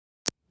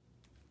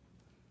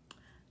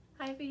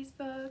Hi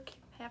Facebook,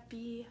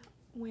 happy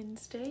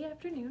Wednesday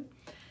afternoon.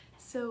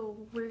 So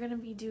we're going to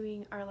be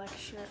doing our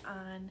lecture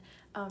on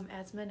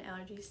asthma and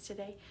allergies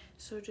today.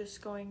 So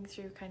just going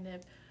through kind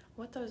of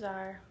what those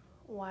are,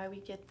 why we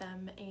get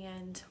them,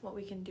 and what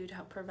we can do to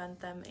help prevent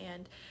them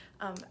and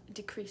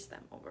decrease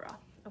them overall.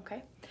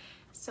 Okay,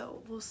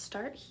 so we'll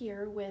start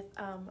here with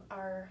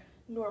our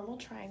normal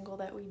triangle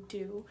that we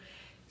do.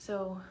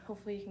 So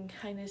hopefully you can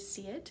kind of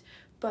see it.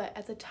 But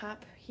at the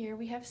top here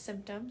we have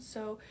symptoms.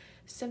 So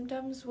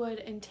symptoms would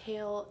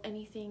entail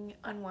anything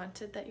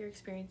unwanted that you're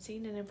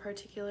experiencing, and in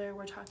particular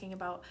we're talking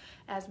about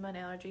asthma and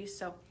allergies.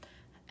 So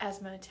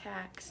asthma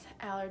attacks,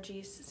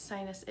 allergies,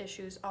 sinus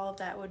issues, all of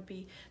that would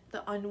be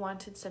the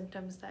unwanted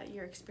symptoms that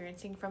you're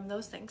experiencing from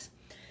those things.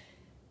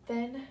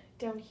 Then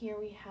down here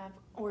we have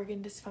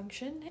organ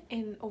dysfunction,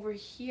 and over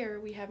here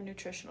we have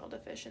nutritional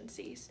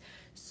deficiencies.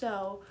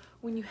 So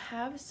when you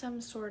have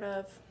some sort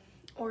of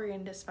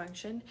organ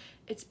dysfunction,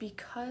 it's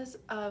because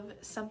of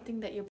something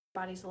that your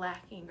body's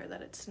lacking or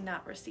that it's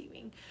not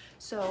receiving.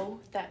 So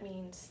that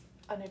means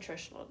a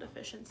nutritional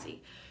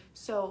deficiency.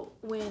 So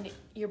when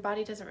your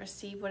body doesn't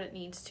receive what it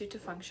needs to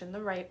function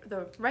the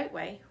right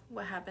way,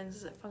 what happens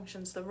is it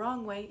functions the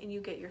wrong way and you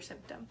get your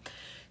symptom.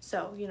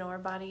 So, our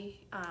body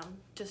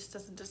just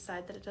doesn't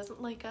decide that it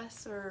doesn't like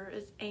us or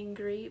is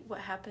angry. What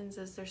happens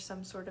is there's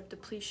some sort of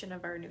depletion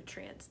of our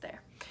nutrients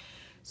there.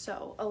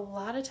 So a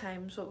lot of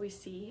times what we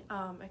see,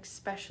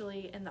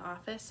 especially in the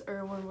office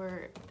or when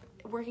we're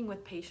working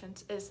with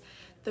patients, is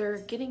they're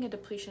getting a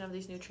depletion of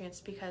these nutrients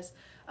because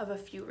of a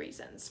few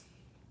reasons.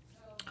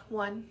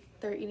 One,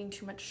 they're eating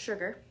too much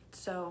sugar.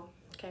 So,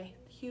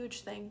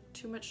 huge thing.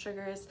 Too much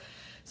sugar is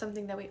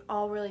something that we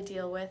all really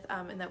deal with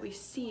and that we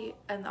see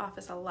in the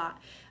office a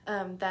lot.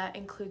 That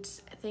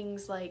includes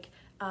things like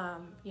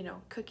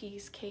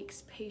cookies,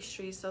 cakes,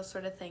 pastries, those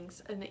sort of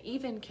things. And it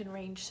even can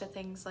range to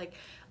things like,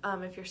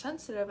 if you're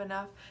sensitive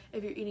enough,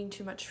 if you're eating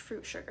too much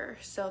fruit sugar.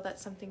 So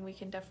that's something we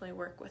can definitely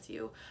work with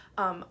you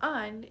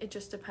on. It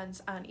just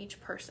depends on each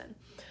person.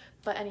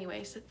 But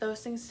anyways,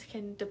 those things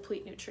can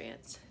deplete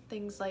nutrients.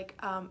 Things like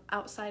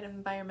outside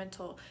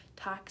environmental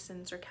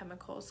toxins or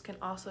chemicals can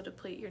also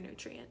deplete your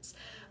nutrients.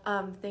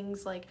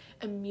 Things like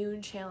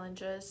immune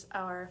challenges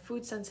or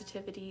food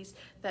sensitivities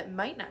that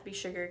might not be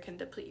sugar can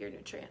deplete your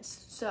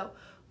nutrients. So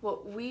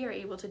what we are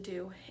able to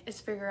do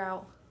is figure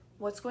out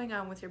what's going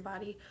on with your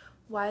body,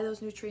 why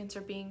those nutrients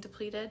are being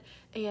depleted,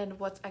 and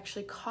what's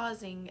actually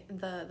causing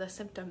the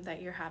symptom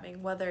that you're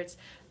having, whether it's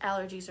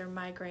allergies or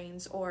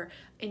migraines or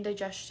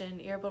indigestion,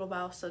 irritable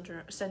bowel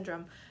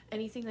syndrome,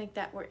 anything like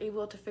that. We're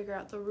able to figure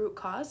out the root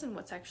cause and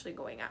what's actually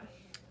going on.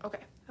 Okay,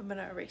 I'm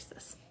gonna erase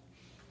this.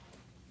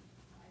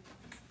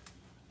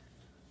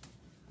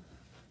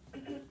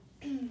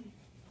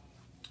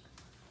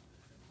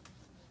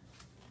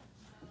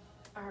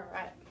 All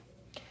right.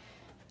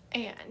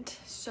 And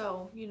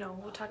so,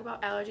 we'll talk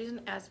about allergies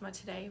and asthma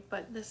today,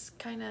 but this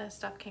kind of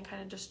stuff can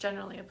kind of just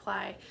generally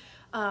apply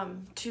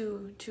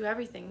to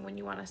everything when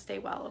you want to stay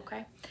well,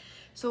 okay?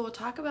 So we'll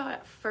talk about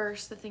at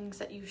first the things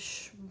that you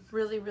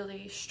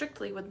really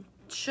strictly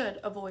should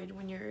avoid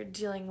when you're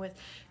dealing with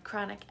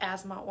chronic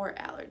asthma or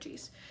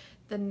allergies.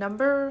 The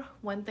number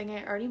one thing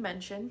I already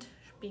mentioned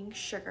being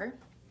sugar.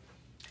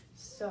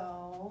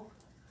 So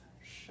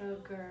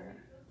sugar.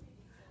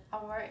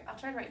 I'll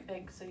try to write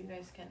big so you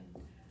guys can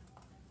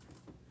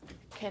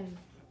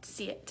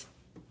see it.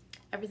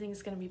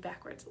 Everything's gonna be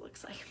backwards, it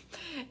looks like.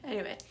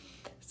 Anyway,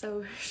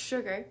 so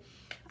sugar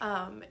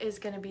is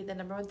gonna be the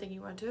number one thing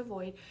you want to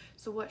avoid.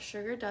 So what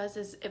sugar does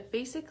is it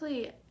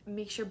basically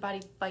makes your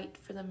body fight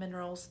for the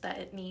minerals that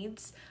it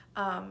needs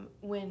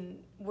when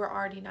we're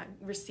already not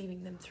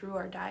receiving them through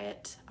our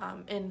diet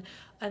in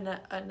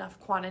enough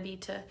quantity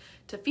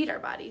to feed our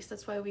bodies.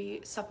 That's why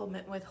we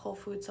supplement with whole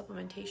food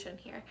supplementation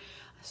here.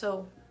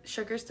 So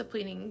sugar's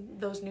depleting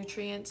those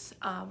nutrients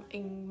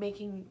and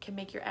can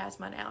make your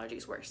asthma and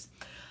allergies worse.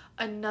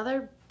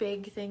 Another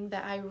big thing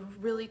that I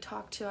really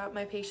talk to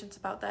my patients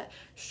about that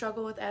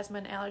struggle with asthma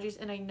and allergies,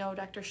 and I know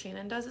Dr.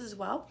 Shannon does as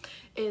well,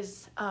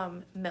 is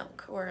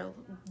milk or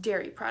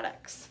dairy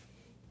products.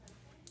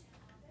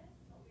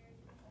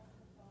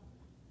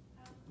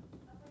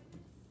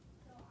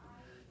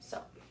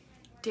 So,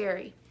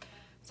 dairy.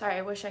 Sorry,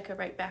 I wish I could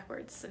write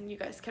backwards and you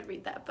guys could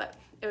read that, but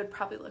it would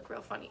probably look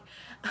real funny.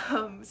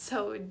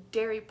 So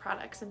dairy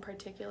products in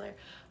particular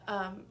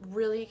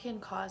really can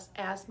cause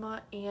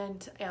asthma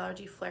and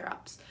allergy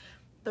flare-ups.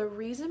 The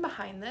reason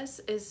behind this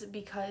is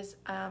because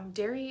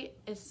dairy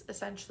is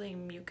essentially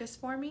mucus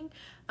forming.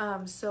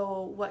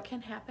 So what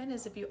can happen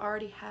is if you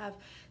already have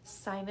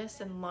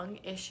sinus and lung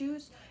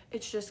issues,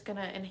 it's just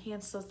gonna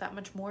enhance those that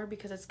much more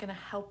because it's gonna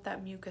help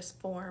that mucus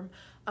form.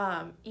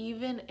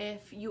 Even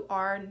if you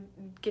are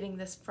getting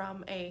this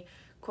from a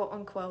quote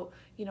unquote,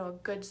 a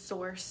good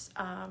source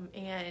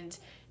and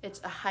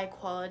it's a high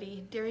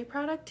quality dairy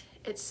product,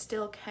 it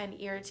still can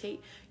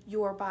irritate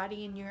your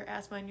body and your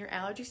asthma and your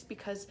allergies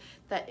because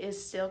that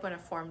is still going to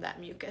form that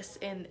mucus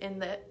in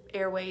the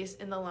airways,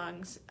 in the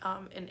lungs,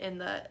 and in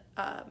the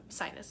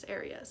sinus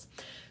areas.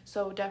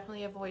 So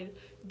definitely avoid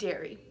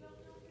dairy.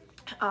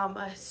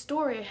 A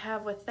story I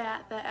have with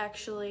that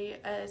actually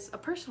is a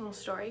personal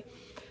story.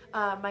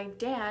 My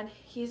dad,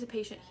 he's a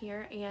patient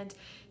here, and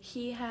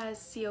he has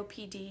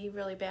COPD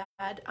really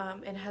bad,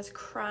 and has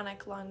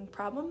chronic lung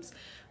problems.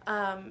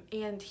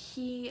 And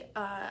he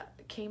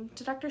came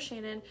to Dr.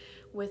 Shannon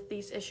with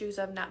these issues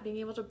of not being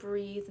able to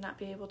breathe, not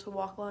being able to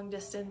walk long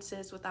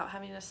distances without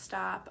having to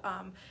stop.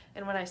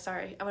 And when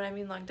I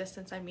mean long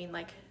distance, I mean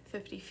like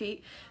 50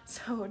 feet,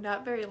 so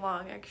not very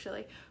long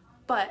actually.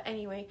 But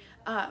anyway,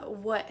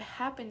 what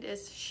happened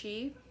is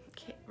she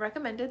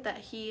recommended that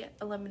he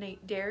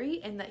eliminate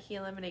dairy and that he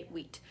eliminate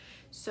wheat.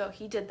 So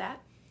he did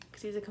that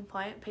because he's a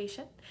compliant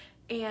patient.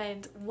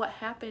 And what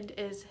happened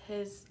is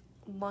his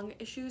lung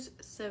issues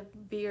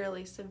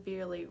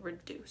severely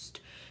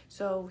reduced.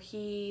 So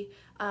he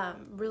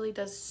really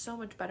does so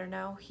much better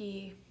now.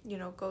 He,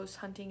 goes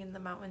hunting in the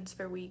mountains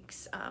for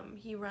weeks.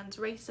 He runs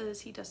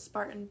races, he does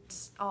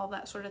Spartans, all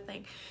that sort of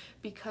thing,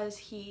 because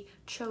he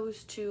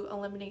chose to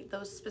eliminate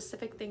those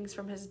specific things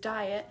from his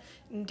diet,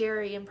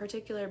 dairy in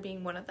particular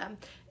being one of them.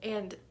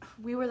 And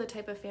we were the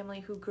type of family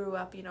who grew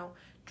up,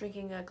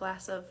 drinking a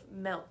glass of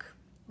milk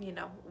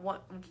one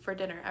for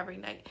dinner every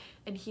night,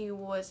 and he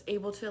was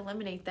able to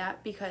eliminate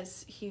that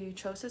because he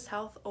chose his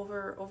health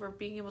over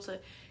being able to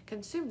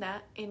consume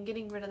that, and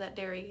getting rid of that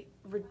dairy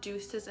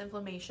reduced his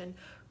inflammation,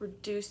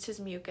 reduced his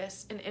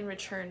mucus, and in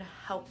return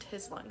helped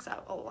his lungs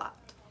out a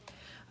lot.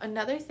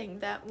 Another thing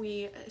that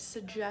we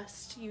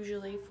suggest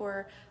usually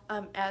for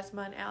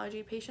asthma and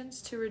allergy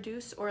patients to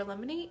reduce or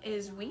eliminate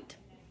is wheat.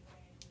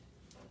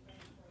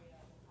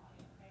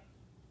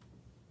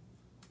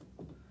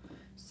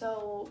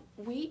 So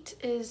wheat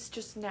is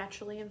just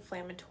naturally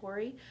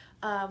inflammatory.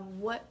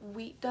 What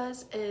wheat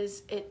does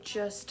is it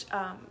just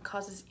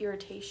causes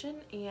irritation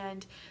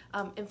and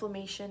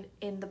inflammation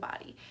in the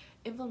body.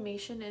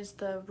 Inflammation is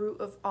the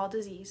root of all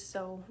disease.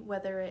 So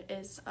whether it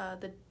is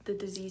the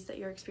disease that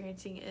you're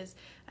experiencing is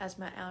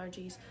asthma,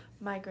 allergies,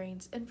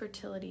 migraines,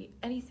 infertility,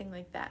 anything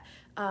like that,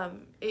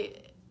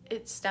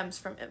 it stems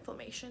from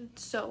inflammation.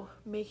 So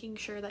making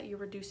sure that you're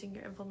reducing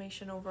your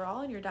inflammation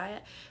overall in your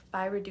diet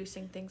by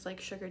reducing things like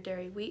sugar,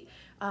 dairy, wheat,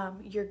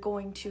 you're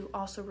going to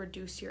also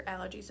reduce your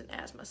allergies and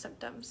asthma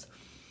symptoms.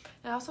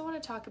 I also want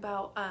to talk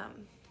about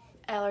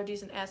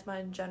allergies and asthma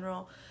in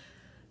general.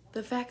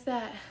 The fact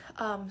that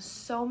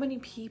so many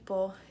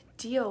people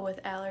deal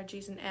with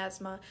allergies and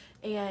asthma,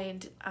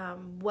 and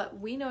what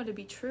we know to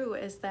be true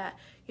is that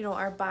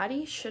our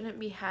body shouldn't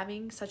be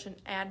having such an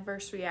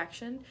adverse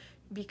reaction,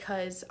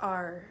 because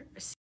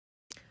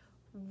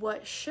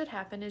what should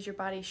happen is your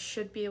body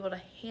should be able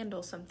to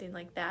handle something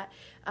like that.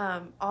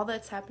 All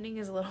that's happening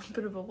is a little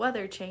bit of a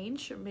weather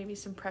change, or maybe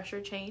some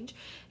pressure change,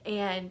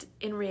 and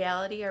in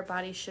reality our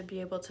body should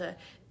be able to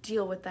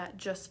deal with that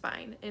just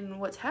fine. And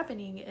what's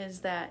happening is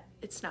that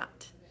it's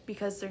not,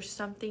 because there's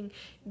something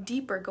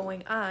deeper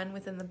going on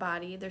within the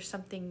body. There's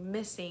something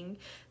missing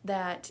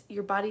that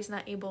your body's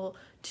not able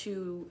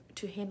to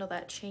handle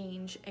that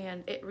change,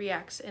 and it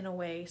reacts in a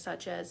way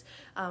such as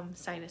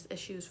sinus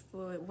issues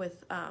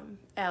with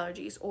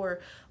allergies,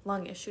 or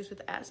lung issues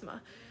with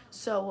asthma.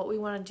 So what we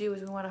want to do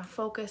is we want to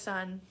focus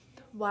on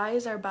why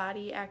is our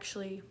body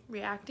actually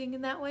reacting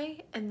in that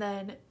way, and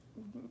then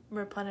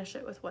replenish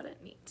it with what it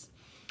needs.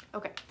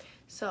 Okay,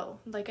 so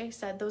like I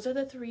said, those are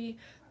the three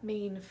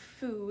main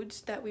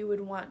foods that we would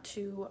want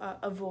to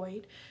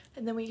avoid.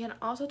 And then we can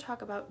also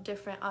talk about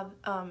different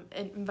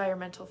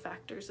environmental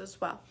factors as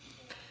well.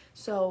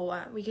 So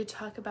we could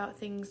talk about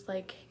things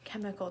like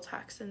chemical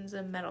toxins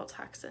and metal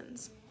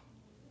toxins.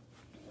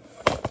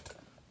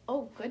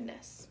 Oh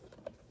goodness.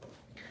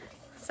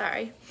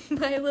 Sorry,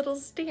 my little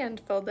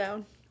stand fell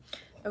down.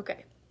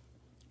 Okay,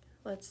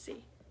 let's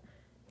see.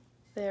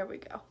 There we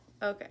go.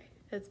 Okay,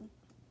 it's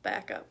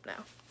back up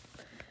now.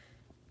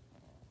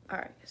 All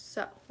right,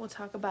 so we'll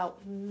talk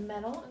about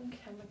metal and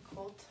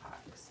chemical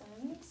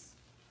toxins.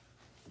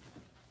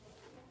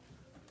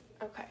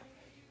 Okay,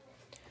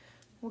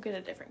 we'll get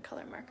a different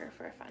color marker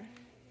for fun.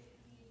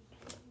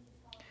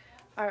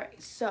 All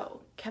right,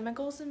 so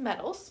chemicals and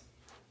metals.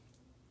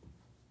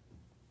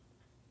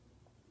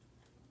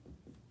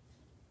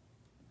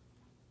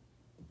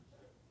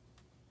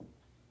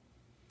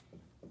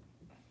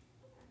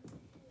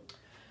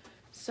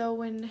 So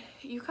when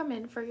you come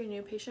in for your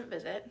new patient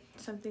visit,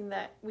 something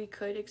that we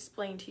could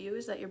explain to you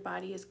is that your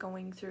body is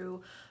going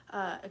through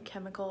a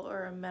chemical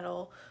or a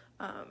metal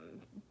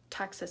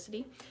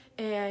toxicity.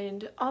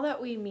 And all that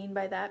we mean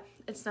by that,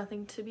 it's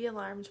nothing to be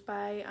alarmed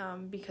by,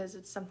 because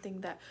it's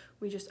something that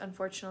we just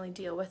unfortunately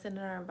deal with in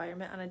our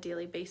environment on a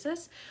daily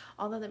basis.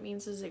 All that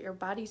means is that your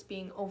body's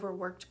being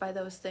overworked by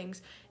those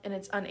things, and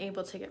it's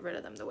unable to get rid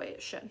of them the way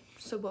it should.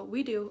 So what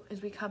we do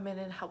is we come in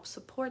and help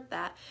support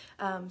that,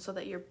 so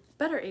that you're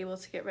better able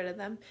to get rid of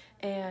them,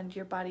 and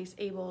your body's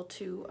able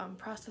to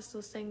process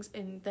those things,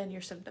 and then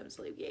your symptoms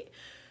alleviate.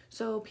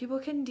 So people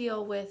can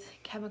deal with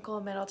chemical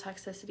and metal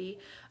toxicity.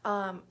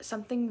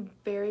 Something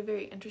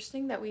very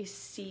interesting that we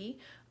see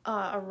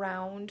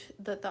around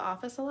the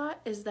office a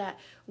lot is that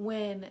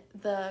when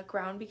the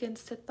ground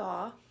begins to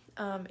thaw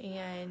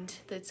and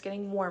it's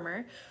getting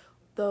warmer,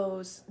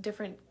 those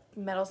different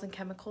metals and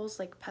chemicals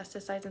like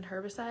pesticides and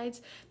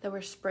herbicides that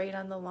were sprayed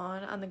on the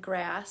lawn, on the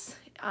grass,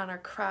 on our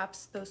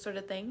crops, those sort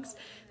of things,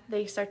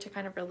 they start to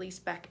kind of release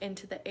back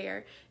into the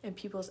air and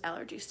people's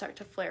allergies start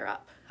to flare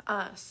up.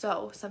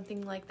 So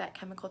something like that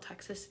chemical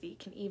toxicity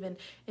can even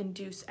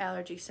induce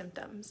allergy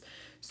symptoms.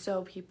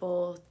 So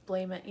people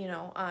blame it,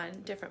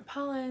 on different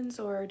pollens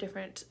or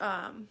different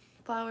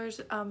flowers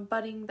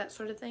budding, that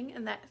sort of thing,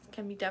 and that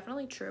can be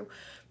definitely true.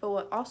 But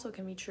what also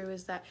can be true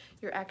is that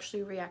you're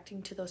actually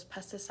reacting to those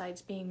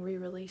pesticides being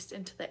re-released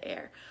into the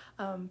air.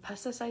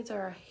 Pesticides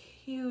are a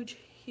huge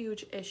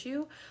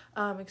issue,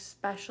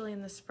 especially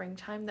in the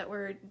springtime that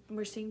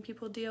we're seeing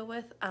people deal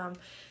with.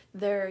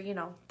 They're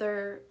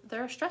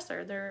a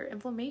stressor, they're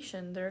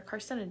inflammation, they're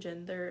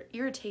carcinogen, they're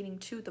irritating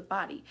to the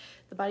body.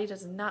 The body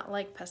does not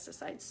like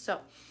pesticides. So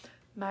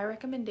my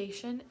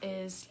recommendation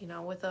is,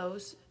 with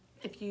those,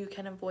 if you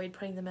can avoid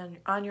putting them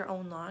on your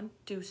own lawn,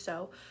 do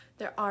so.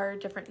 There are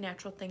different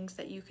natural things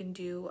that you can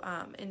do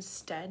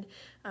instead.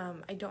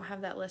 I don't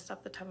have that list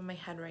off the top of my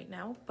head right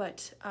now,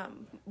 but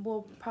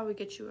we'll probably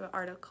get you an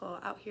article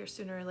out here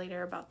sooner or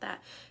later about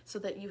that so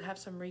that you have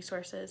some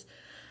resources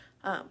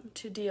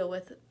to deal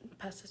with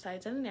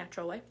pesticides in a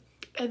natural way.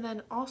 And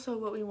then also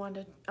what we want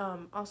to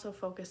also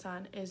focus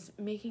on is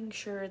making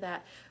sure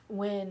that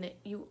when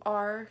you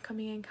are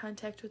coming in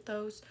contact with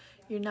those,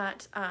 you're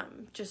not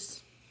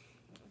just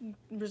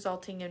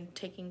resulting in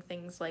taking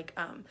things like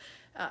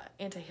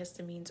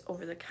antihistamines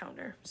over the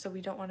counter. So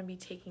we don't want to be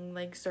taking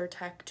like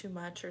Zyrtec too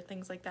much or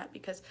things like that,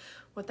 because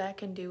what that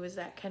can do is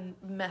that can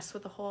mess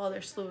with a whole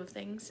other slew of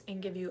things and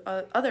give you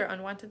other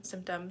unwanted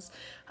symptoms,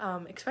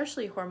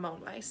 especially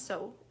hormone-wise.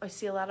 So I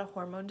see a lot of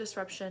hormone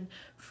disruption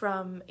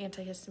from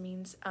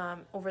antihistamines,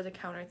 over the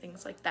counter,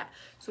 things like that.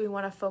 So we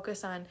want to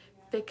focus on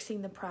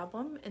fixing the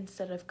problem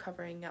instead of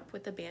covering up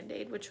with a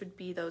Band-Aid, which would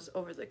be those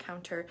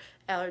over-the-counter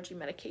allergy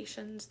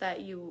medications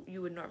that you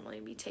would normally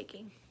be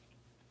taking.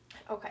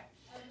 Okay,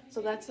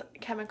 so that's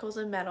chemicals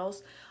and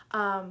metals.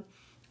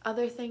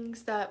 Other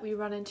things that we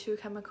run into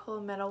chemical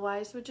and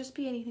metal-wise would just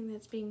be anything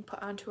that's being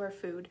put onto our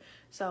food.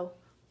 So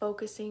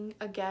focusing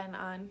again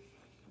on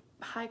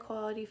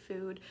high-quality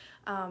food,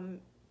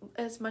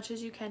 as much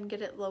as you can,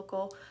 get it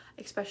local,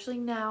 especially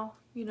now,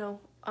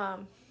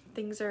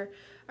 things are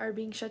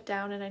being shut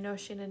down, and I know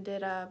Shannon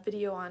did a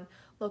video on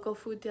local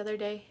food the other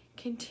day.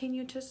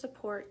 Continue to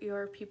support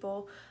your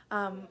people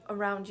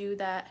around you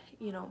that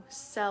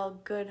sell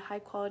good high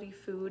quality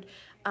food,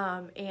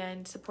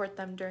 and support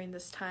them during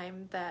this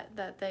time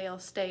that they'll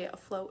stay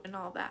afloat and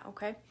all that.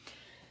 Okay,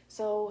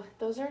 so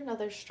those are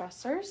another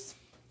stressors.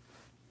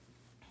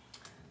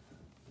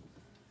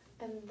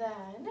 And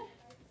then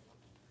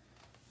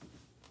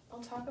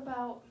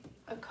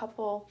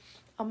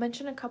I'll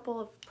mention a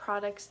couple of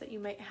products that you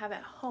might have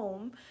at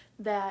home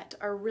that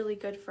are really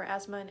good for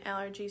asthma and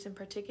allergies, in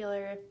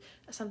particular if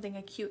something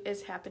acute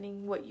is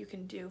happening, what you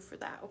can do for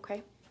that,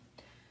 okay?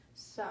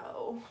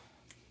 So,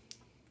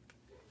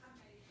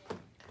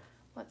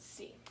 let's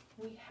see.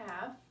 We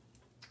have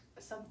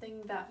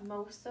something that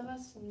most of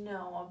us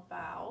know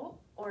about,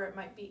 or it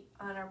might be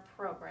on our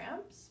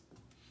programs.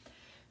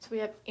 So we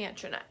have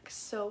Antranex.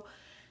 So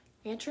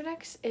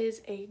Antranex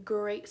is a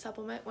great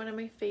supplement, one of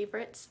my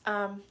favorites.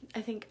 I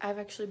think I've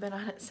actually been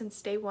on it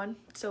since day one,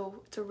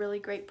 so it's a really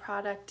great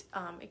product.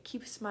 It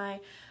keeps my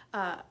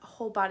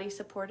whole body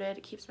supported,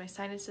 it keeps my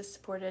sinuses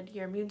supported,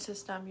 your immune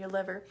system, your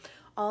liver,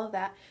 all of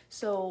that.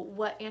 So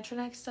what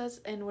Antranex does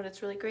and what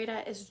it's really great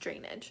at is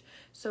drainage.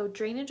 So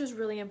drainage is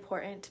really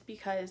important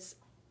because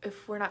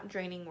if we're not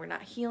draining, we're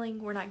not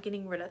healing, we're not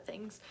getting rid of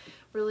things.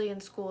 Really in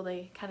school,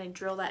 they kind of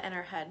drill that in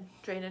our head,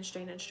 drainage,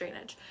 drainage,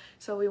 drainage.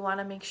 So we want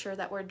to make sure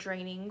that we're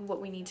draining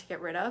what we need to get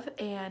rid of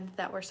and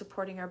that we're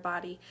supporting our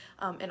body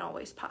in all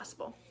ways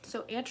possible.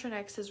 So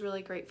Antranex is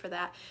really great for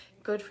that.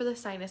 Good for the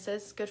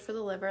sinuses, good for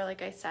the liver,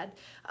 like I said.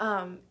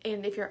 And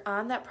if you're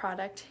on that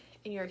product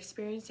and you're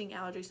experiencing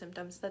allergy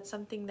symptoms, that's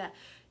something that,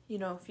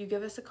 if you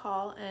give us a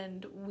call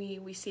and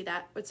we see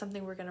that, it's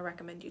something we're going to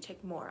recommend you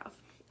take more of.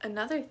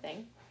 Another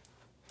thing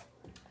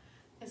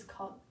is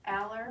called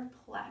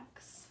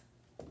Allerplex,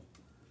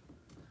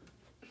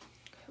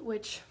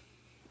 which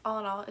all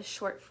in all is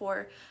short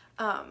for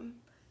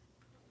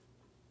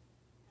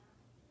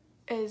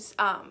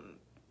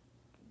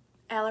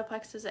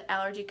Allerplex is an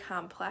allergy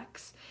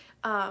complex.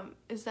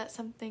 Is that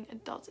something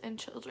adults and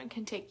children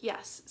can take?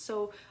 Yes,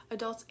 so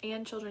adults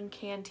and children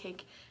can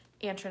take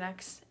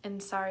Antranex, and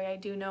sorry, I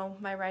do know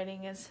my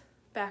writing is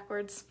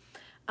backwards.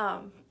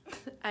 I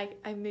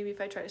maybe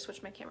if I try to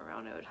switch my camera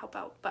around it would help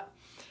out, but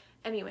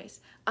anyways,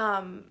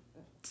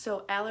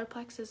 so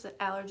Allerplex is an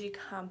allergy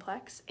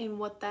complex, and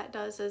what that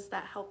does is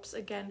that helps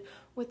again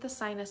with the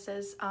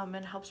sinuses,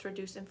 and helps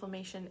reduce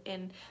inflammation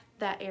in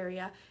that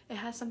area. It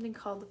has something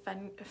called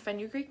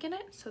fenugreek in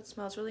it, so it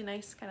smells really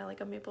nice, kind of like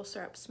a maple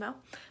syrup smell.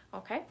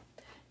 Okay,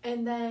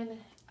 and then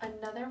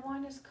another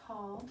one is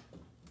called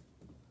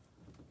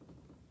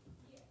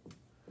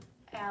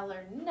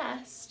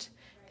Allernest,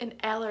 and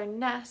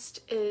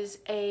Allernest is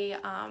a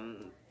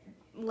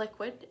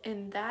liquid,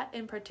 and that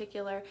in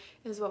particular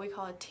is what we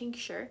call a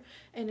tincture.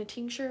 And a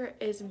tincture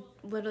is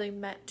literally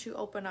meant to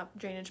open up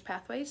drainage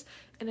pathways,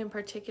 and in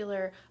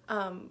particular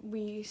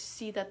we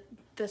see that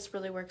this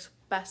really works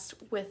best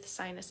with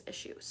sinus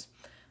issues.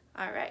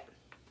 All right,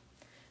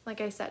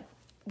 like I said,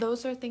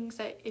 those are things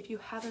that if you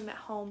have them at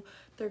home,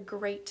 they're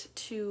great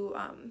to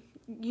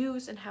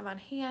use and have on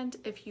hand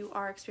if you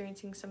are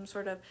experiencing some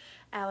sort of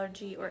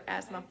allergy or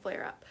asthma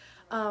flare-up.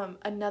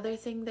 Another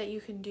thing that you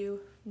can do,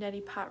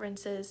 neti pot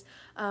rinses,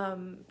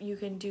 you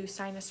can do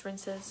sinus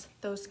rinses.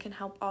 Those can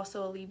help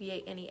also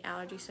alleviate any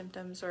allergy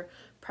symptoms or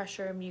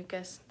pressure,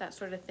 mucus, that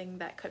sort of thing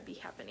that could be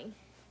happening.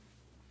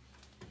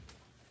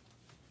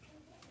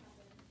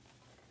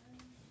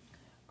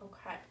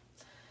 Okay.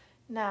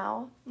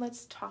 Now,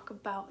 let's talk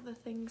about the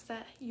things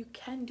that you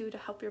can do to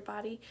help your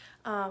body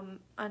on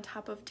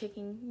top of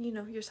taking,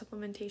 your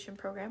supplementation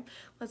program.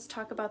 Let's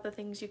talk about the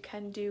things you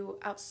can do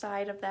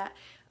outside of that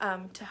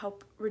to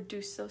help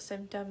reduce those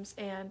symptoms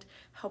and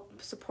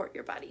help support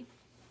your body.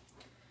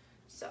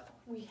 So,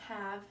 we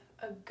have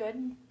a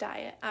good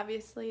diet,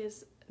 obviously,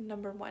 is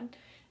number one.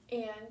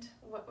 And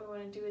what we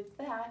want to do with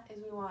that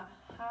is we want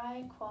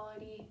high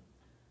quality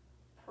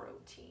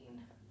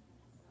protein.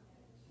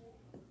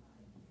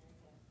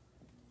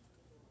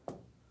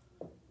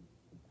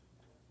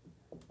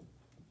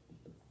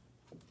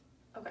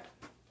 Okay,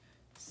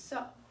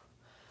 so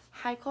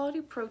high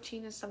quality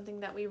protein is something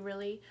that we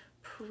really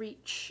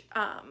preach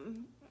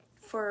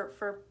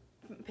for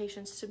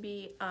patients to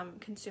be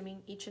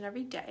consuming each and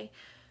every day.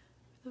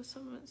 Those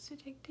supplements to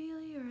take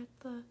daily or at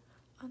the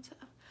onset.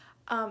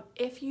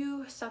 If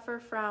you suffer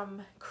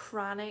from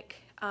chronic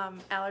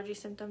allergy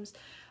symptoms,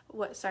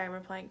 I'm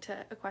replying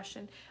to a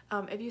question.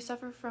 If you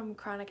suffer from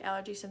chronic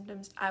allergy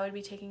symptoms, I would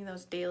be taking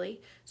those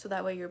daily, so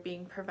that way you're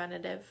being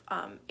preventative.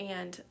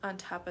 And on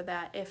top of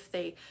that, if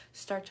they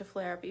start to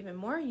flare up even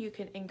more, you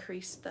can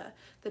increase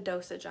the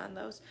dosage on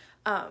those.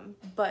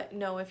 But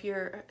no, if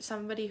you're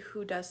somebody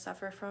who does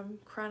suffer from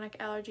chronic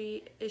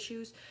allergy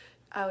issues,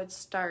 I would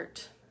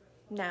start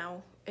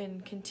now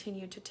and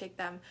continue to take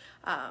them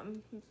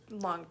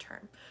long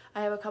term.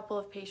 I have a couple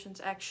of patients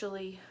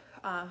actually,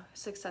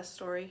 success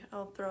story,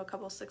 I'll throw a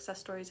couple success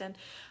stories in,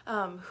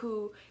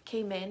 who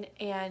came in,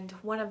 and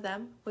one of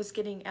them was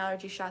getting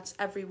allergy shots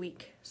every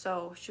week.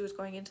 So she was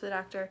going into the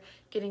doctor,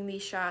 getting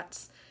these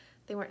shots.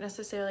 They weren't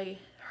necessarily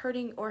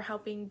hurting or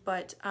helping,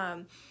 but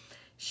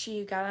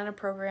she got on a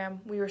program.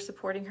 We were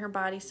supporting her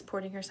body,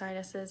 supporting her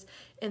sinuses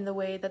in the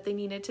way that they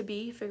needed to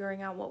be,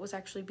 figuring out what was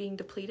actually being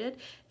depleted,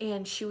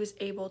 and she was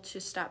able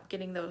to stop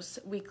getting those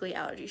weekly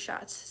allergy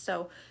shots.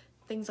 So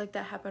things like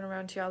that happen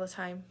around here all the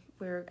time.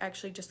 We're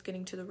actually just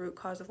getting to the root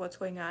cause of what's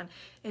going on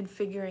and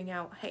figuring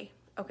out, hey,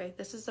 okay,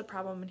 this is the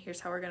problem and here's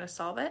how we're going to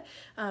solve it.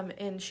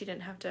 And she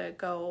didn't have to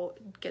go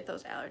get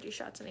those allergy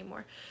shots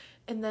anymore.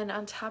 And then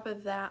on top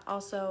of that,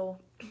 also,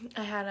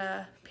 I had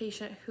a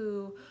patient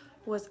who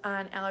was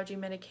on allergy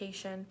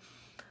medication.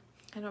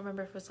 I don't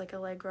remember if it was like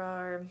Allegra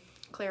or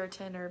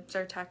Claritin or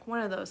Zyrtec,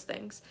 one of those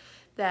things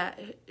that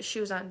she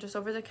was on just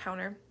over the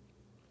counter.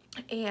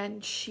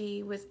 And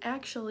she was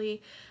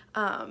actually,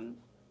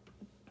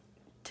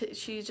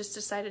 she just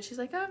decided, she's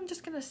like, oh, I'm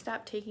just going to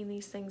stop taking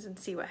these things and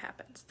see what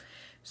happens.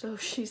 So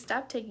she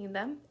stopped taking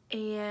them,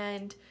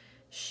 and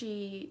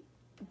she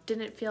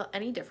didn't feel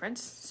any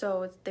difference.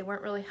 So they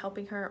weren't really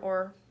helping her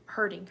or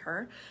hurting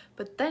her.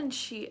 But then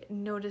she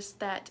noticed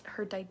that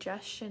her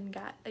digestion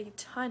got a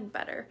ton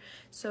better.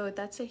 So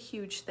that's a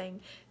huge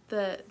thing.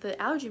 The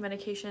allergy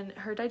medication,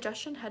 her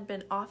digestion had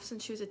been off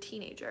since she was a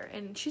teenager,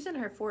 and she's in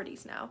her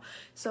 40s now.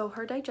 So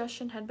her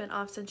digestion had been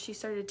off since she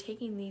started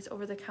taking these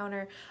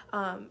over-the-counter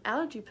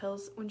allergy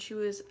pills when she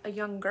was a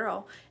young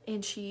girl,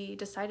 and she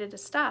decided to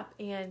stop,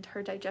 and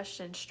her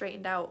digestion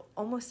straightened out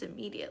almost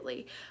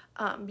immediately.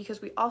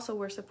 Because we also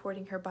were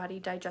supporting her body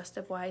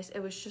digestive-wise.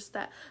 It was just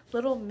that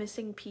little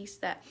missing piece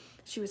that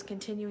she was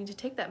continuing to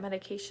take that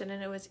medication,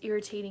 and it was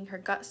irritating her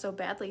gut so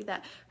badly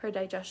that her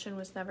digestion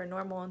was never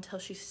normal until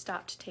she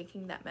stopped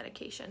taking that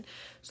medication.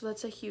 So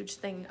that's a huge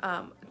thing.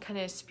 Kind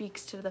of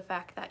speaks to the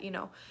fact that,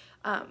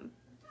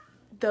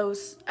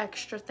 those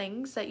extra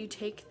things that you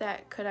take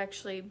that could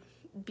actually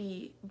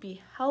be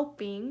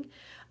helping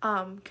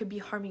could be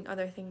harming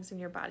other things in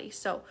your body.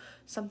 So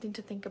something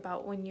to think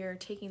about when you're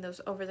taking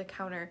those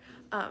over-the-counter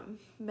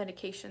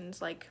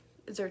medications like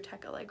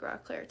Zyrtec,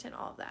 Allegra, Claritin,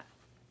 all of that.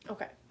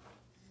 Okay.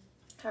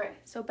 All right,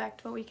 so back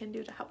to what we can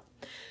do to help.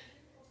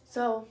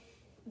 So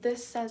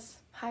this says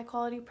high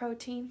quality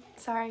protein.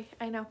 Sorry,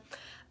 I know.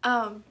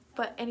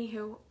 But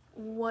anywho,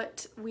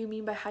 what we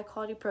mean by high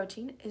quality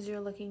protein is you're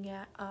looking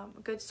at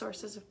good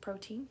sources of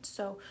protein.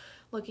 So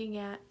looking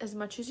at as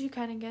much as you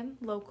can, again,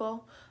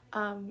 local,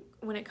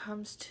 when it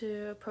comes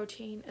to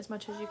protein, as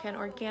much as you can,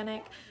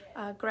 organic,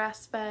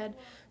 grass-fed,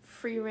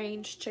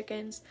 free-range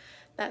chickens,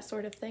 that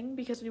sort of thing,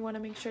 because we want to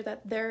make sure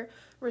that they're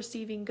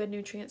receiving good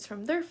nutrients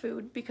from their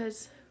food,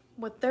 because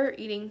what they're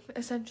eating,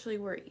 essentially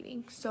we're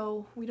eating.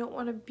 So we don't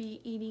want to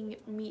be eating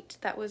meat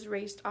that was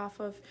raised off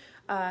of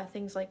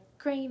things like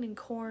grain and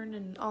corn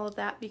and all of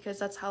that, because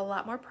that's a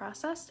lot more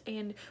processed,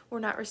 and we're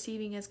not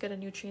receiving as good of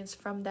nutrients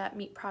from that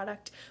meat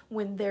product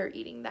when they're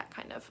eating that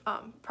kind of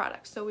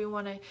product. So we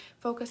want to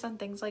focus on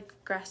things like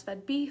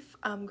grass-fed beef,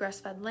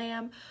 grass-fed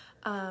lamb,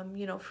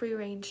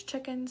 free-range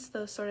chickens,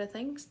 those sort of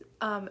things.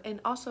 And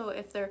also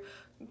if they're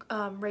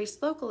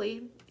raised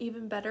locally,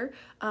 even better,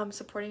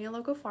 supporting a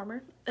local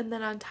farmer. And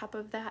then on top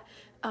of that,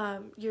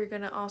 you're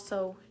going to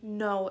also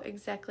know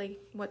exactly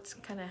what's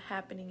kind of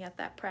happening at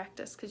that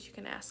practice, because you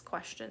can ask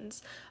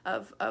questions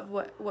of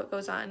what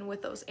goes on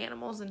with those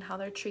animals and how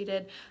they're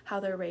treated, how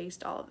they're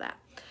raised, all of that.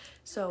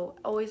 So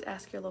always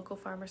ask your local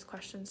farmers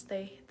questions.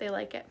 They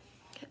like it.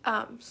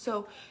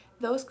 So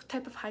those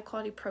type of high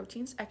quality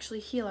proteins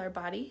actually heal our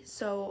body.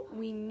 So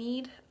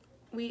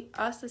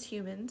us as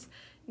humans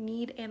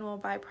need animal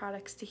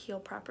byproducts to heal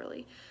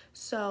properly.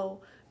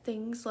 So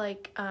things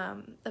like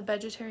a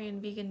vegetarian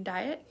vegan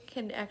diet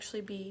can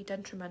actually be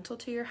detrimental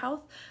to your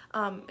health,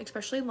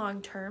 especially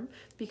long term,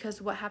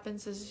 because what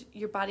happens is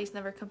your body's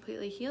never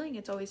completely healing,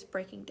 it's always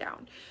breaking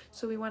down.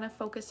 So we want to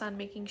focus on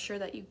making sure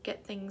that you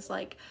get things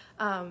like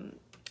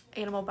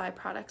animal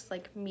byproducts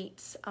like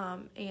meats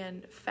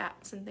and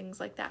fats and things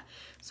like that.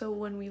 So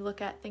when we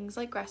look at things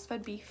like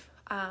grass-fed beef,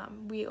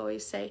 we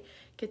always say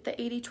get the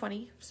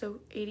 80-20, so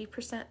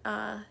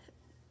 80%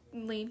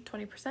 lean,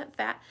 20%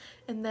 fat.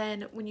 And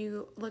then when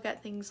you look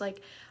at things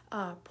like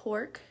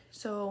pork,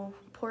 so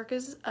pork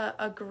is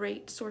a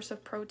great source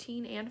of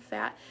protein and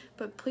fat,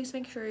 but please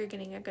make sure you're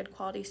getting a good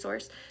quality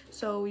source.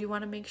 So you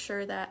want to make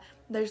sure that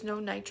there's no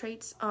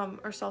nitrates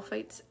or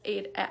sulfates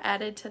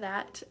added to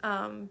that,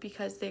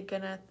 because they're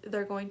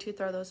going to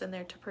throw those in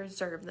there to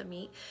preserve the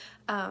meat.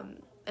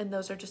 And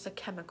those are just a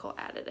chemical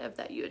additive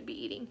that you would be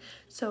eating.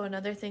 So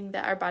another thing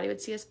that our body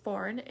would see as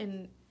foreign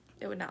and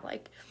it would not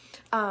like.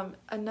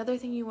 Another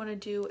thing you want to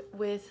do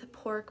with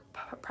pork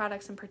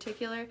products in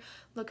particular,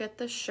 look at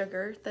the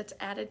sugar that's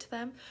added to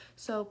them.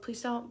 So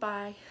please don't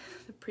buy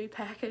the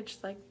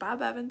prepackaged like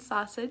Bob Evans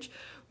sausage.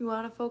 We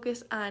want to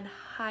focus on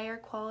higher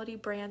quality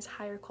brands,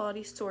 higher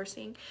quality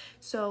sourcing.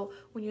 So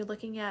when you're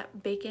looking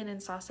at bacon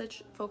and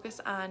sausage,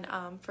 focus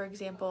on, for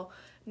example,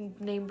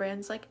 name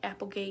brands like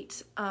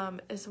Applegate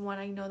is one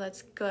I know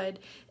that's good.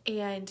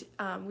 And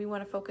we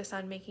want to focus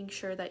on making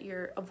sure that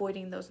you're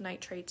avoiding those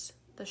nitrates,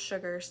 the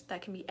sugars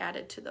that can be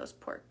added to those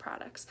pork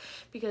products,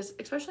 because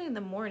especially in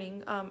the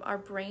morning, our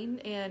brain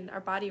and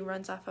our body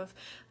runs off of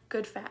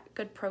good fat,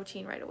 good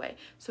protein right away.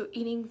 So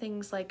eating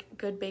things like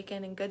good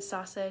bacon and good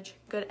sausage,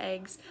 good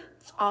eggs,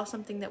 it's all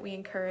something that we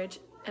encourage.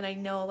 And I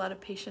know a lot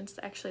of patients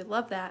actually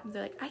love that.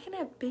 They're like, I can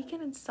have bacon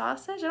and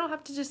sausage? I don't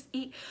have to just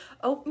eat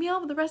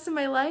oatmeal the rest of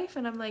my life?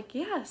 And I'm like,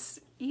 yes,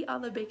 eat all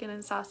the bacon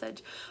and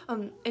sausage.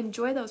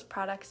 Enjoy those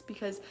products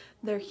because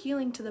they're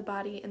healing to the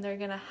body and they're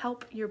going to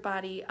help your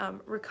body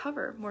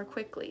recover more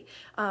quickly.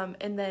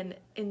 And then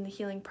in the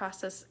healing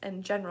process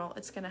in general,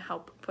 it's going to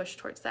help push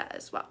towards that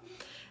as well.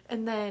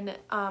 And then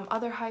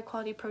other high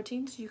quality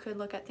proteins, you could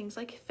look at things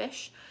like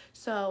fish.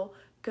 So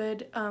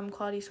good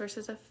quality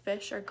sources of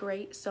fish are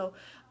great. So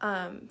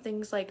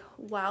things like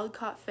wild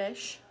caught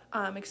fish,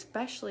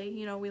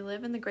 especially, we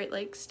live in the Great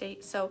Lakes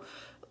state. So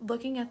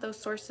looking at those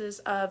sources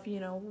of,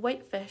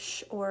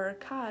 whitefish or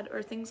cod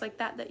or things like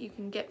that you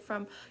can get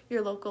from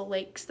your local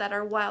lakes that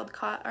are wild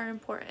caught are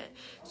important.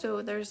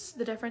 So there's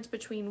the difference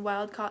between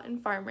wild caught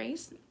and farm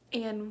raised.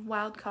 And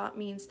wild caught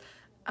means,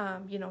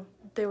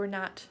 they were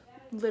not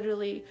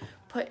literally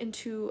put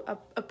into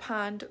a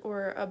pond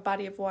or a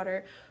body of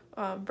water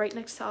right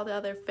next to all the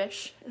other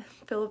fish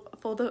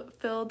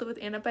filled with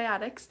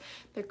antibiotics.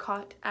 They're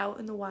caught out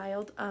in the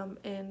wild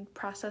and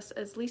processed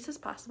as least as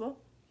possible.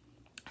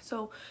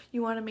 So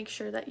you want to make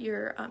sure that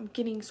you're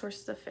getting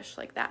sources of fish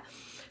like that.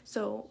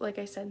 So like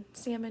I said,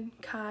 salmon,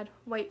 cod,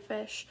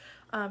 whitefish,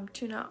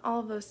 tuna,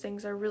 all of those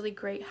things are really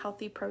great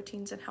healthy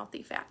proteins and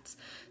healthy fats.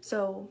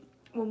 So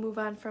we'll move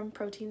on from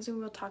proteins and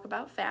we'll talk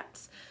about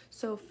fats.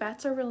 So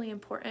fats are really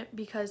important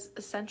because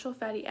essential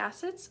fatty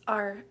acids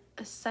are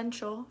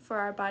essential for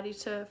our body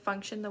to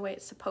function the way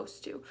it's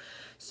supposed to.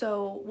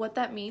 So what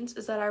that means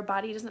is that our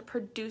body doesn't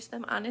produce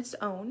them on its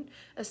own.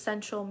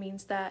 Essential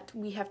means that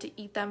we have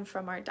to eat them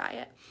from our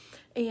diet.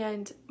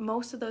 And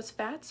most of those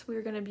fats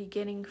we're going to be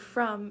getting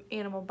from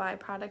animal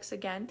byproducts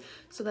again.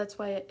 So that's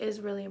why it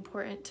is really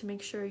important to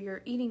make sure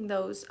you're eating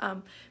those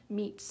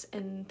meats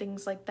and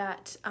things like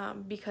that,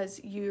 because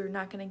you're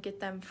not going to get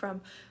them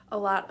from a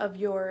lot of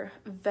your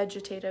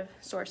vegetative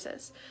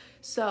sources.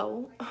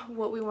 So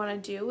what we want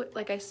to do,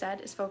 like I said,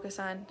 is focus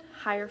on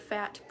higher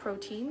fat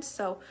proteins.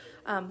 So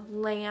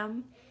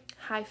lamb,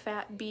 high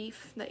fat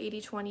beef, the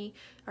 80-20,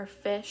 or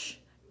fish,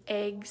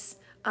 eggs.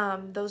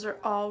 Those are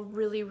all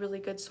really, really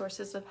good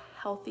sources of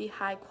healthy,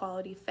 high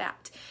quality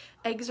fat.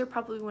 Eggs are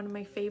probably one of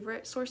my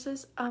favorite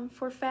sources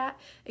for fat,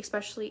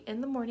 especially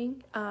in the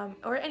morning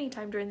or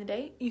anytime during the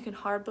day. You can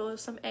hard boil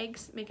some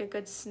eggs, make a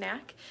good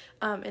snack,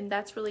 and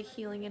that's really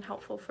healing and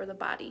helpful for the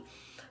body.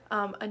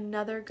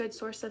 Another good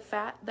source of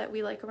fat that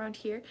we like around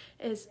here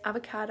is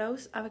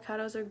avocados.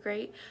 Avocados are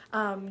great.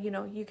 You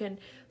know, you can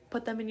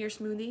put them in your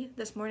smoothie.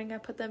 This morning I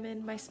put them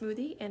in my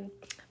smoothie and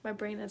my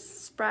brain is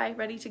spry,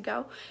 ready to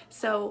go.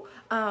 So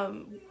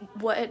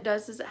what it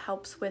does is it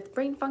helps with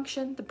brain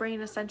function. The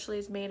brain essentially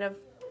is made of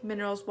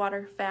minerals,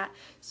 water, fat,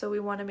 so we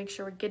want to make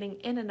sure we're getting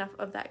in enough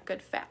of that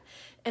good fat.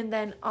 And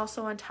then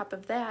also on top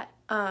of that,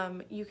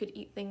 you could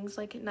eat things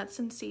like nuts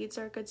and seeds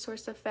are a good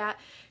source of fat.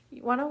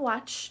 You want to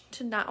watch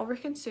to not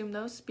overconsume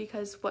those,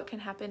 because what can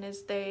happen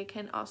is they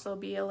can also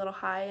be a little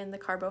high in the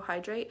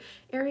carbohydrate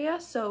area.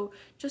 So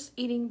just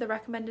eating the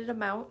recommended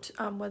amount,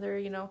 whether,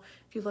 you know,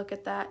 if you look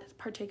at that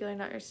particular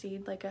nut or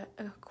seed, like a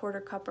quarter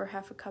cup or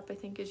half a cup, I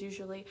think is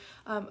usually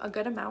a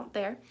good amount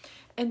there.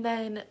 And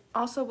then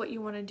also what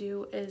you want to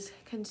do is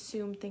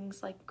consume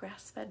things like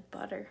grass-fed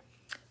butter,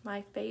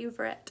 my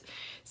favorite.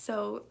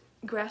 So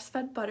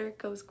grass-fed butter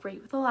goes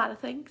great with a lot of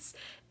things,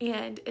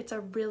 and it's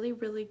a really,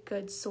 really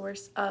good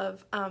source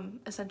of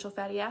essential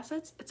fatty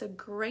acids. It's a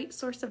great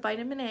source of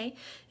vitamin A,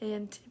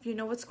 and if you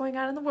know what's going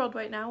on in the world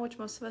right now, which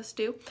most of us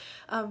do,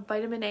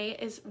 vitamin A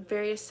is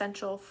very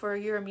essential for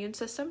your immune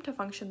system to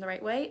function the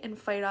right way and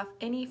fight off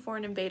any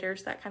foreign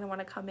invaders that kind of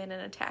want to come in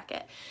and attack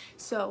it.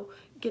 So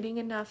getting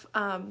enough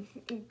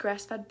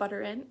grass-fed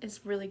butter in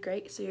is really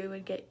great. So you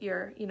would get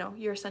your, you know,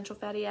 your essential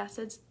fatty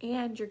acids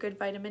and your good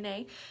vitamin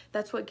A.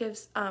 That's what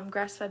gives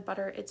grass-fed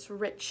butter its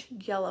rich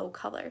yellow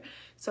color.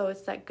 So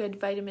it's that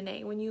good vitamin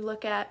A. When you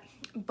look at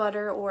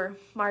butter or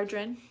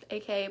margarine,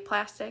 aka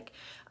plastic,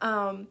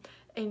 and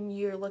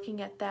you're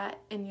looking at that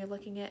and you're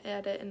looking at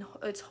it in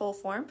its whole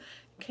form,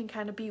 can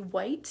kind of be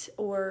white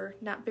or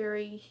not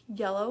very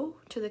yellow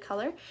to the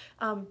color.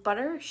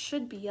 Butter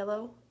should be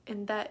yellow,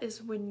 and that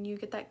is when you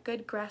get that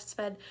good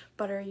grass-fed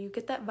butter, you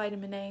get that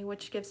vitamin A,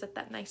 which gives it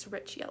that nice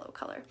rich yellow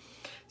color.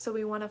 So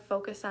we want to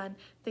focus on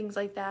things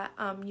like that.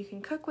 You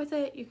can cook with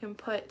it, you can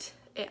put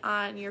it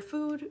on your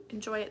food,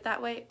 enjoy it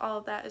that way. All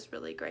of that is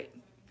really great.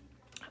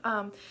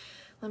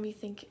 Let me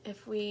think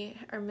if we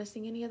are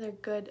missing any other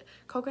good.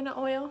 Coconut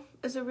oil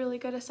is a really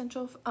good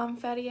essential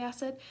fatty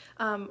acid,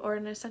 or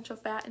an essential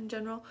fat in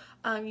general.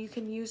 You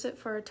can use it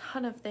for a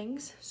ton of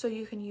things. So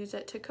you can use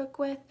it to cook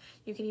with.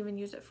 You can even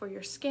use it for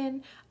your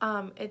skin.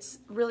 It's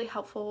really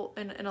helpful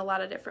in a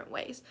lot of different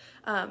ways.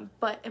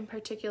 But in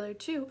particular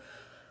too,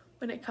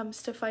 when it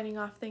comes to fighting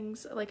off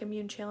things like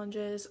immune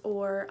challenges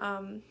or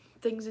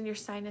things in your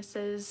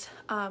sinuses,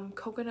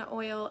 coconut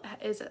oil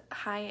is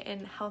high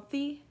in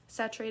healthy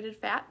saturated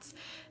fats,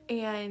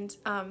 and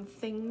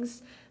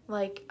things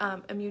like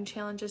immune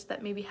challenges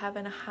that maybe have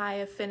a high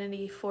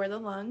affinity for the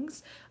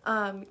lungs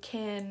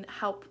can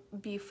help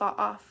be fought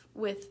off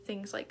with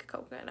things like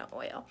coconut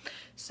oil.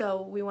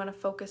 So we want to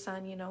focus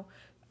on, you know,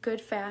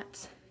 good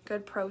fats,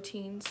 good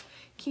proteins,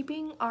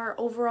 keeping our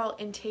overall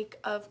intake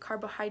of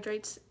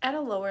carbohydrates at a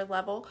lower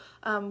level,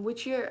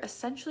 which you're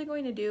essentially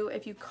going to do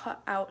if you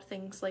cut out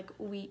things like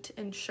wheat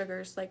and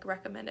sugars like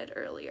recommended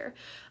earlier.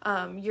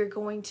 You're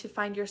going to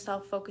find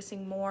yourself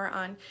focusing more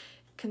on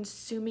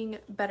consuming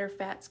better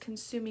fats,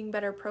 consuming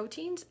better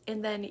proteins,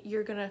 and then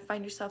you're going to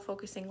find yourself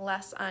focusing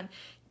less on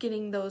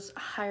getting those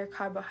higher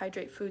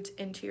carbohydrate foods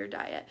into your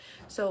diet.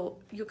 So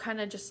you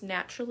kind of just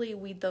naturally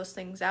weed those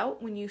things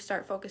out when you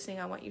start focusing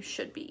on what you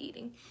should be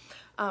eating.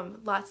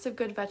 Lots of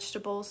good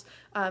vegetables.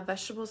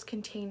 Vegetables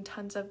contain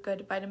tons of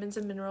good vitamins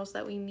and minerals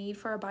that we need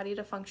for our body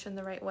to function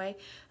the right way.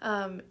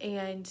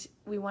 And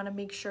we want to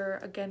make sure,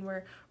 again,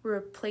 we're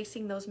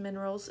replacing those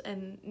minerals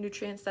and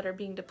nutrients that are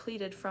being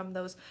depleted from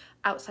those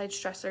outside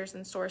stressors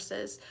and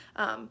sources,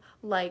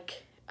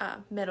 like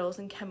metals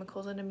and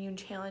chemicals and immune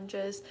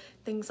challenges,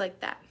 things like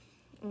that.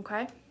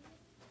 Okay?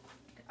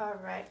 All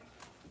right.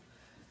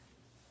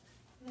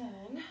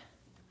 Then,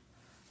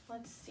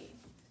 let's see.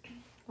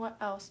 What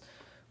else?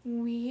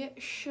 We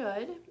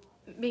should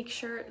make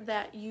sure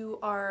that you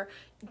are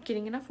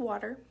getting enough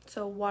water.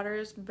 So water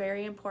is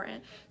very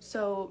important.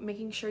 So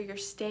making sure you're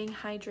staying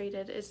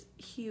hydrated is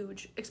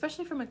huge,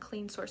 especially from a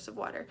clean source of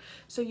water.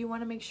 So you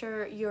want to make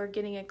sure you're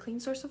getting a clean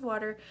source of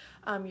water,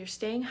 you're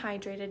staying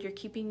hydrated, you're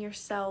keeping your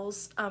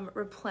cells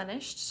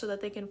replenished so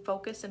that they can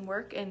focus and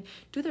work and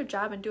do their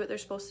job and do what they're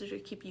supposed to do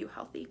to keep you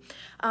healthy.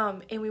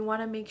 And we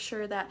want to make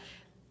sure that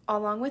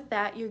along with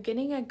that, you're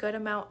getting a good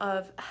amount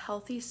of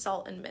healthy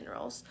salt and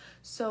minerals.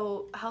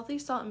 So healthy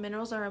salt and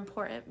minerals are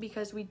important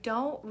because we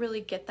don't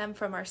really get them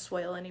from our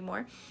soil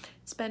anymore.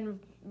 It's been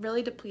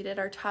really depleted.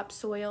 Our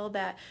topsoil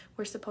that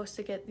we're supposed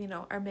to get, you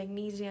know, our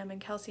magnesium and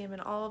calcium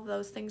and all of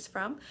those things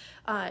from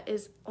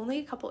is only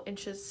a couple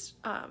inches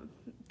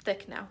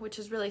thick now, which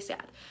is really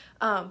sad.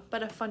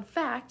 But a fun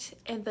fact,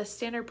 in the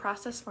standard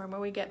process form where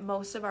we get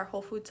most of our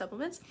whole food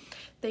supplements,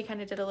 they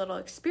kind of did a little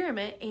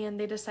experiment and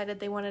they decided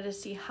they wanted to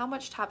see how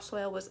much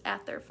topsoil was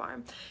at their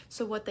farm.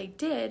 So what they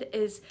did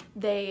is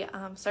they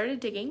started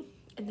digging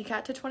and they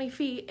got to 20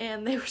 feet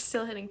and they were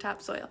still hitting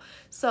topsoil.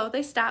 So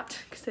they stopped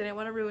because they didn't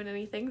want to ruin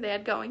anything they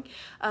had going.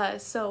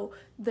 So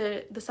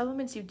the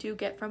supplements you do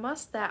get from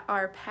us that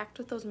are packed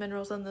with those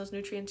minerals and those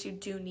nutrients you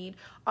do need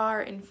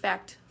are in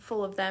fact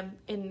full of them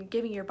in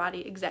giving your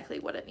body exactly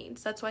what it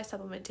needs. That's why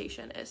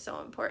supplementation is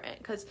so important,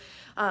 because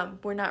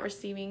we're not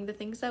receiving the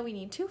things that we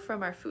need to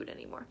from our food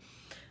anymore.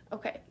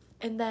 Okay,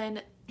 and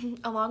then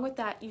along with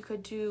that, you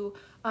could do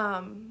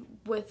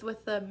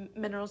with the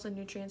minerals and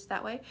nutrients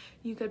that way,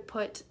 you could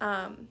put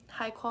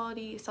high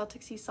quality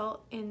Celtic sea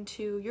salt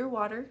into your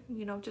water,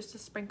 just a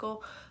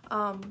sprinkle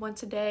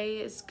once a day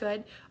is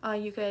good.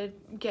 You could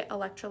get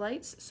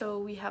electrolytes. So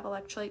we have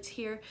electrolytes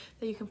here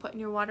that you can put in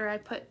your water. I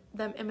put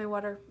them in my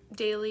water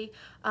daily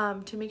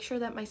to make sure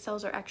that my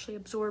cells are actually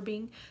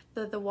absorbing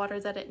the water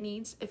that it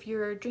needs. If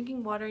you're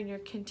drinking water and you're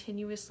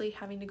continuously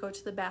having to go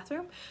to the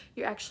bathroom,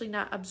 you're actually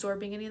not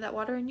absorbing any of that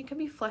water, and you can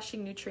be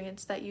flushing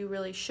nutrients that you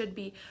really should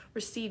be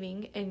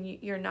receiving, and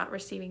you're not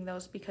receiving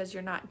those because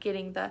you're not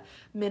getting the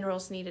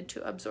minerals needed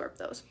to absorb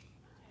those.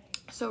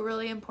 So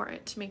really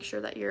important to make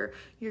sure that you're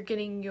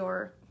getting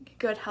your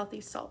good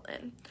healthy salt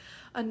in.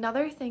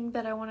 Another thing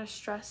that I want to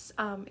stress,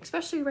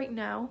 especially right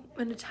now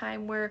in a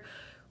time where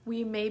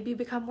we maybe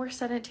become more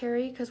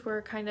sedentary because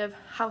we're kind of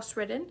house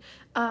ridden,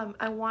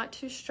 I want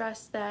to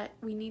stress that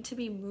we need to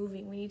be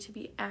moving, we need to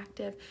be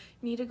active,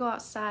 we need to go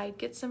outside,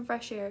 get some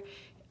fresh air.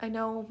 I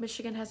know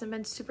Michigan hasn't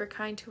been super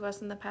kind to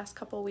us in the past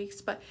couple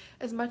weeks, but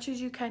as much as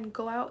you can,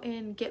 go out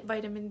and get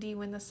vitamin D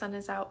when the sun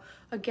is out.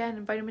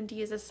 Again, vitamin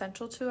D is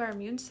essential to our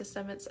immune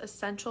system. It's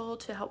essential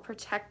to help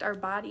protect our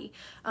body.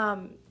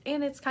 And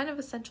it's kind of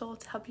essential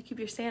to help you keep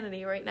your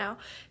sanity right now.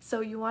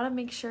 So you want to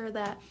make sure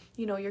that,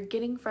 you're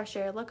getting fresh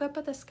air. Look up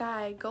at the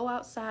sky, go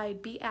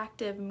outside, be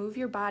active, move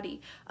your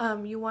body.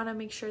 You want to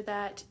make sure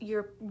that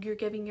you're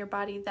giving your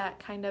body that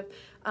kind of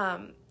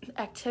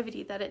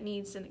activity that it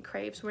needs and it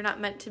craves. We're not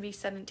meant to be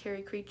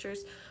sedentary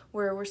creatures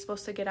where we're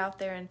supposed to get out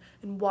there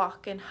and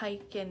walk and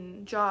hike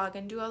and jog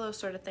and do all those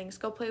sort of things.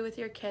 Go play with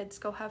your kids,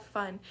 go have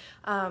fun,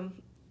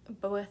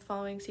 but with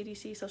following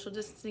CDC social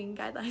distancing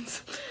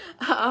guidelines.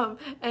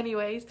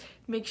 Anyways,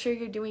 make sure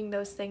you're doing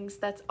those things.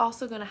 That's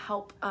also going to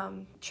help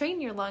train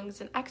your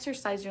lungs and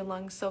exercise your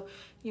lungs. So,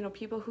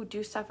 people who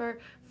do suffer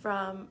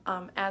from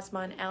asthma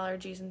and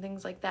allergies and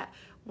things like that,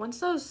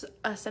 once those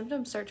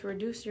symptoms start to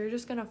reduce, you're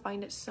just going to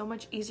find it so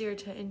much easier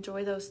to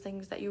enjoy those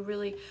things that you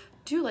really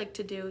do like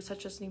to do,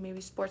 such as maybe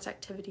sports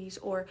activities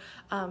or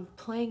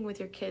playing with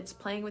your kids,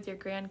 playing with your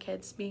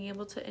grandkids, being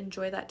able to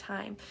enjoy that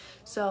time.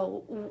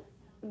 So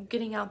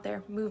getting out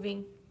there,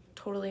 moving,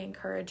 totally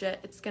encourage it.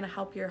 It's going to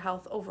help your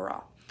health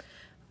overall.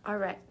 All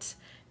right.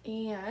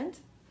 And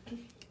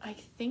I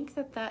think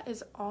that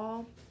is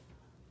all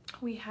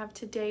we have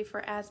today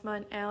for asthma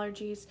and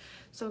allergies.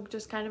 So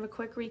just kind of a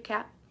quick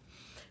recap.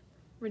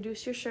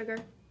 Reduce your sugar.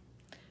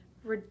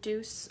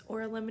 Reduce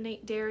or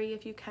eliminate dairy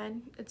if you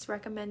can. It's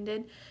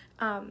recommended.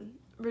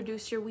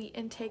 Reduce your wheat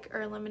intake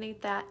or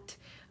eliminate that.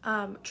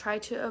 Try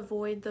to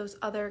avoid those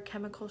other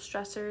chemical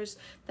stressors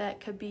that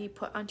could be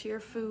put onto your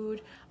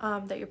food,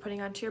 that you're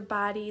putting onto your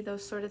body,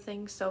 those sort of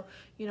things. So,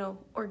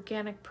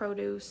 organic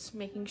produce,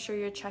 making sure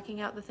you're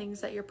checking out the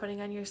things that you're putting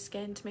on your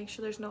skin to make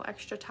sure there's no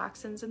extra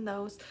toxins in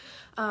those.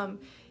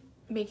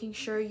 Making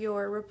sure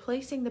you're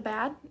replacing the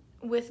bad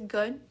with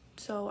good.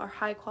 So our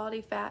high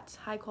quality fats,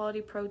 high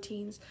quality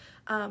proteins,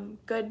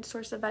 good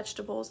source of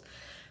vegetables,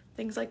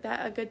 things like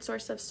that. A good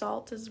source of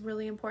salt is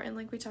really important,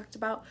 like we talked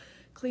about.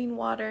 Clean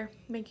water,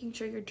 making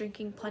sure you're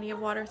drinking plenty of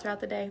water throughout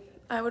the day.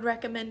 I would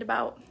recommend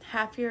about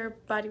half your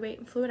body weight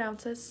in fluid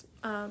ounces.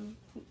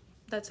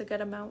 That's a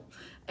good amount.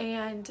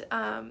 And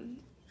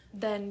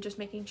then just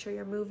making sure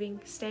you're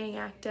moving, staying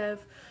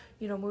active,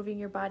 moving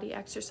your body,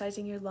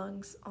 exercising your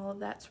lungs. All of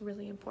that's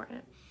really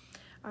important.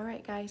 All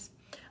right, guys.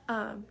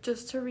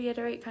 Just to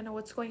reiterate kind of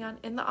what's going on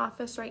in the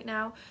office right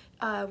now,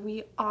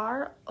 we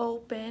are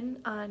open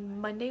on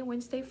Monday,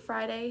 Wednesday,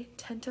 Friday,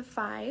 10 to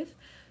 5.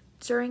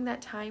 During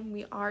that time,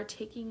 we are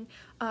taking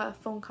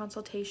phone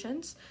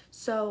consultations,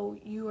 so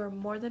you are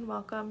more than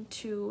welcome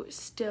to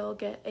still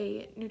get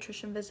a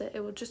nutrition visit.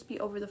 It will just be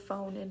over the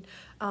phone,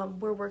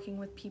 and we're working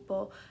with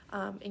people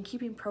and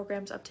keeping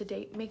programs up to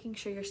date, making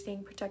sure you're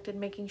staying protected,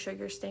 making sure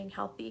you're staying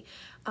healthy.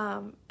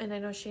 And I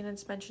know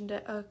Shannon's mentioned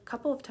it a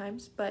couple of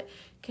times, but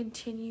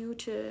continue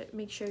to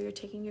make sure you're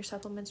taking your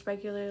supplements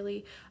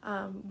regularly.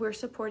 We're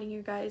supporting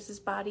you guys'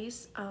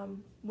 bodies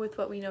with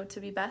what we know to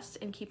be best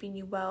and keeping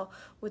you well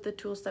with the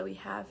tools that we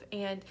have.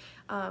 And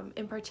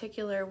in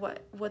particular,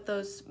 what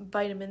those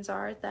vitamins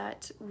are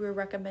that we're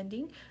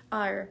recommending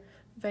are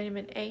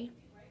vitamin A,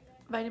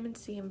 vitamin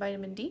C, and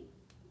vitamin D.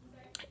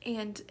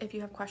 And if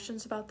you have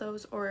questions about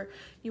those or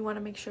you want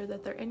to make sure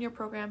that they're in your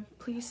program,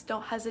 please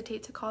don't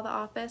hesitate to call the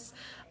office.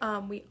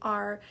 We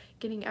are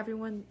getting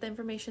everyone the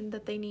information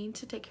that they need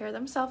to take care of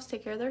themselves,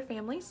 take care of their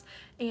families.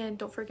 And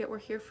don't forget, we're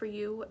here for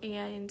you,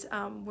 and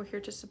we're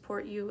here to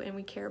support you, and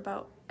we care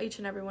about each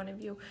and every one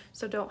of you.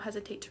 So don't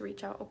hesitate to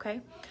reach out, okay?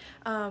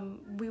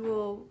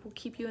 We'll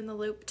keep you in the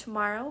loop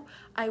tomorrow.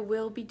 I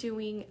will be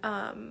doing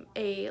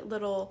a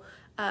little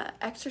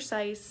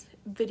exercise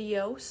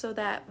video so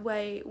that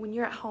way when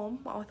you're at home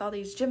with all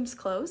these gyms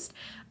closed,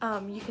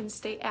 you can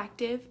stay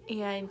active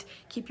and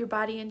keep your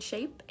body in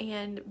shape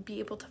and be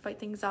able to fight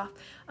things off.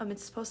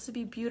 It's supposed to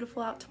be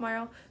beautiful out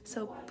tomorrow,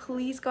 so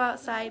please go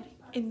outside,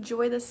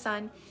 enjoy the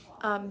sun,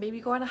 maybe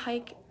go on a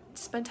hike,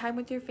 spend time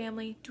with your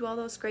family, do all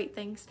those great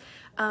things.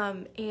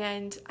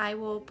 And I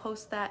will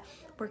post that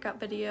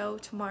workout video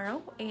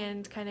tomorrow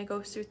and kind of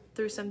go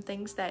through some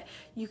things that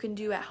you can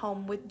do at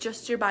home with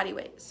just your body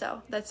weight.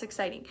 So that's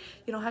exciting.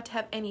 You don't have to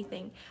have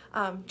anything,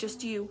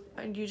 just you,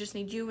 and you just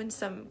need you and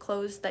some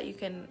clothes that you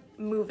can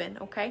move in,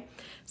 okay?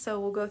 So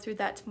we'll go through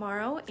that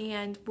tomorrow,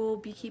 and we'll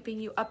be keeping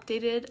you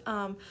updated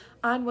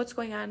on what's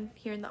going on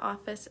here in the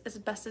office as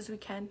best as we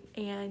can.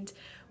 And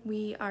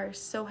we are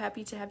so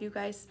happy to have you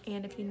guys,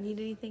 and if you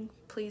need anything,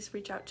 please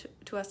reach out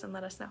to us and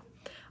let us know.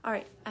 All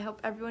right, I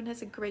hope everyone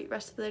has a great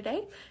rest of their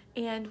day,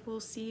 and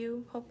we'll see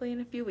you hopefully in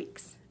a few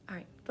weeks. All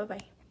right,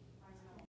 bye-bye.